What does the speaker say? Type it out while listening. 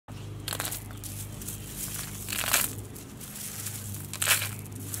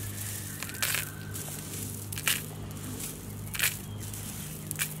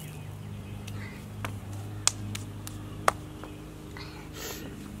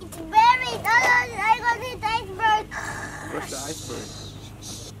Where's the iceberg?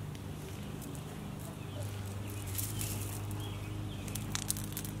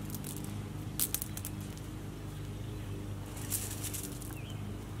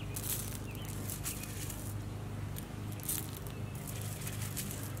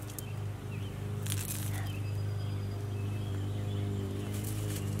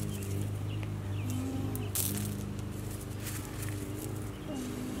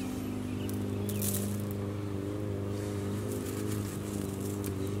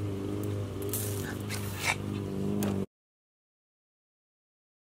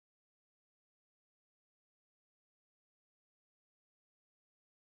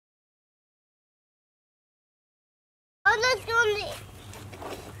 Oh, let's go.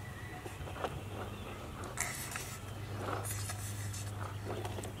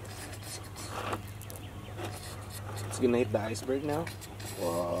 It's gonna hit the iceberg now?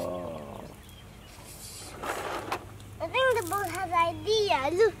 Whoa. I think the boat has idea.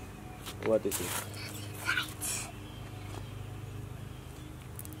 Look. What is it?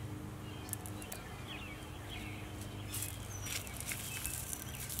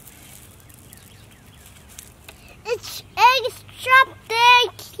 It's eggs trapped there,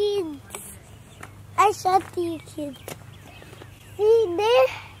 kids. I shot you, kids. See there?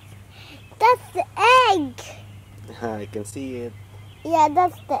 That's the egg. I can see it. Yeah,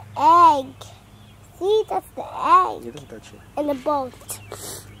 that's the egg. See, that's the egg. You don't touch it. In the boat.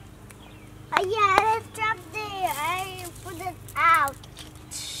 Oh yeah, it's trapped there. I put it out.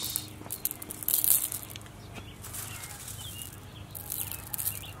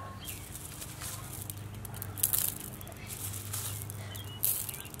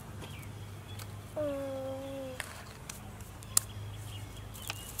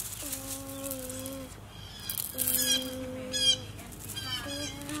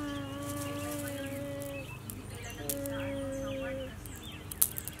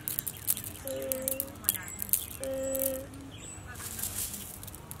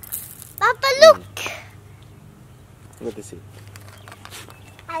 Papa, look! What is it?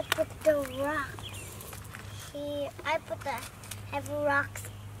 I put the rocks here. I put the heavy rocks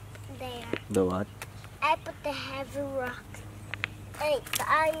there. The what? I put the heavy rocks. I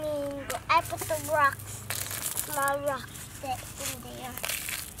put the rocks, small rocks in there.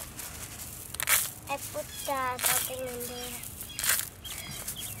 I put something in there.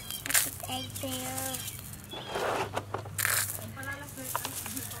 I put egg there.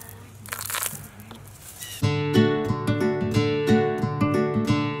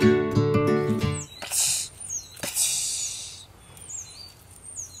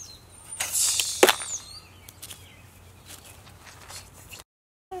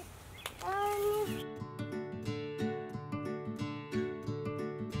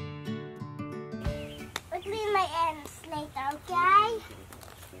 I'll clean my ends later, okay?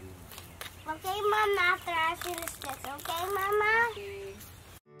 Okay, Mama, after I finish this, okay, Mama?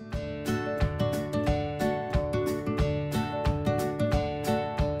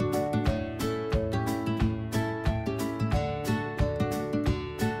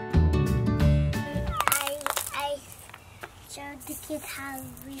 I showed the kids how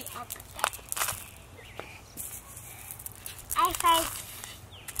we open it. I find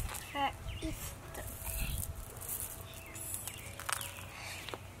her Easter.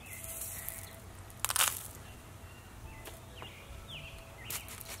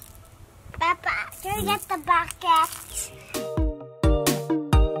 Papa, can you get the bucket?